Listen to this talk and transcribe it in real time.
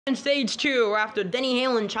In stage 2, after Denny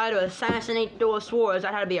Hamlin tried to assassinate Dos Suarez,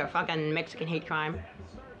 that had to be a fucking Mexican hate crime.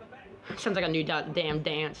 Sounds like a new damn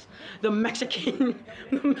dance. The Mexican...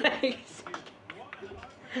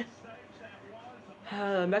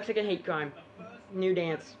 Mexican hate crime. New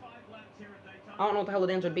dance. I don't know what the hell the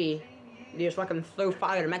dance would be. You just fucking throw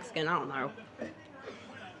fire to Mexican, I don't know.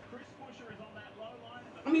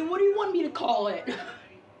 I mean, what do you want me to call it?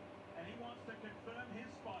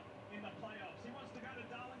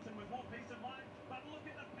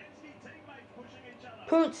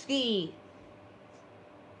 Pootski.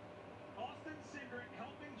 Austin Cindric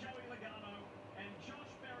helping Joey Logano and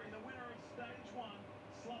Josh Berry, the winner of stage 1,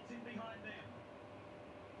 slots in behind them.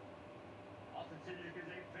 Austin Cindric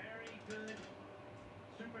is a very good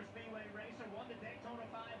super speedway racer, won the Daytona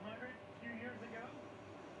 500 a few years ago.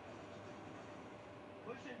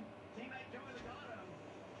 Pushing teammate Joey Logano.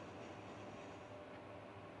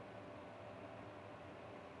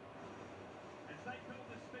 As they build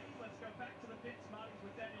the speed, let's go back to the pits, Marty's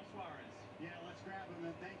with Daniel Suarez. Yeah, let's grab him,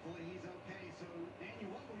 and thankfully he's okay. So,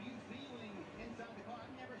 Daniel, what were you feeling inside the car?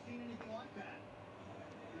 I've never seen anything like that.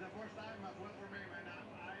 It's the first time as well for me, man.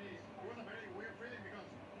 It was a very weird feeling because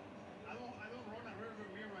I don't run a rear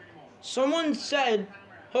mirror anymore. Someone said,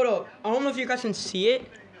 hold up, I don't know if you guys can see it.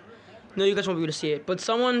 No, you guys won't be able to see it. But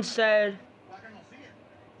someone said,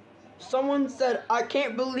 I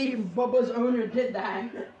can't believe Bubba's owner did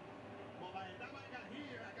that.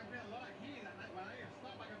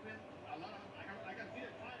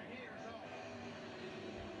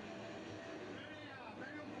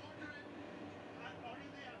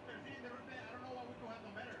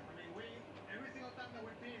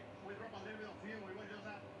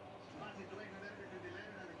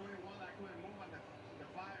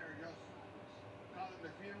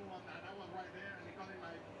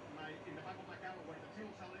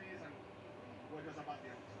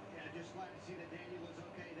 Yeah, just glad to see that Daniel is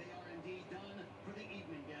okay. They are indeed done for the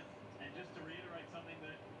evening, Jeff. And just to reiterate something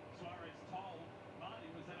that Suarez told Marty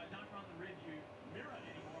was that I don't run the rear view mirror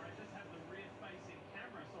anymore. I just have the rear-facing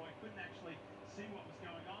camera, so I couldn't actually see what was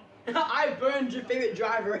going on. I burned your favorite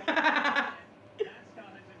driver. NASCAR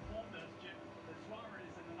has informed us, Jim, that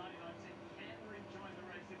Suarez and the 99 can rejoin the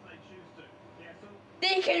race if they choose to. Yeah, so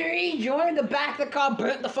They can rejoin. The back of the car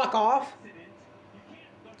burnt the fuck off.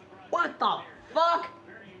 What the fuck?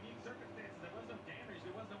 Very unique circumstances. There was no damage.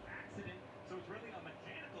 There was no accident. So it's really a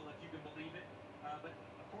mechanical, if you can believe it. But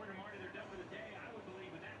according to Marty, they're done for the day. I would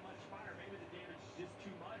believe with that much fire, maybe the damage is just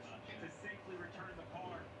too much to safely return the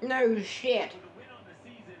car. No shit. So the win on the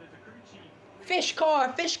season as a crew chief. Fish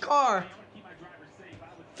car, fish car. I want to keep my driver safe. I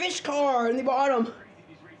would Fish car in the bottom. crazy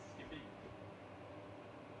these races can be.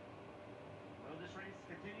 Well, this race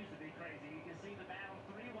continues to be crazy. You can see the battle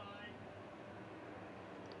 3 wide.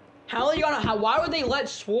 How are you gonna? Why would they let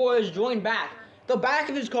Suarez join back? The back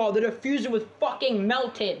of his car, the diffuser was fucking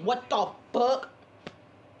melted. What the fuck?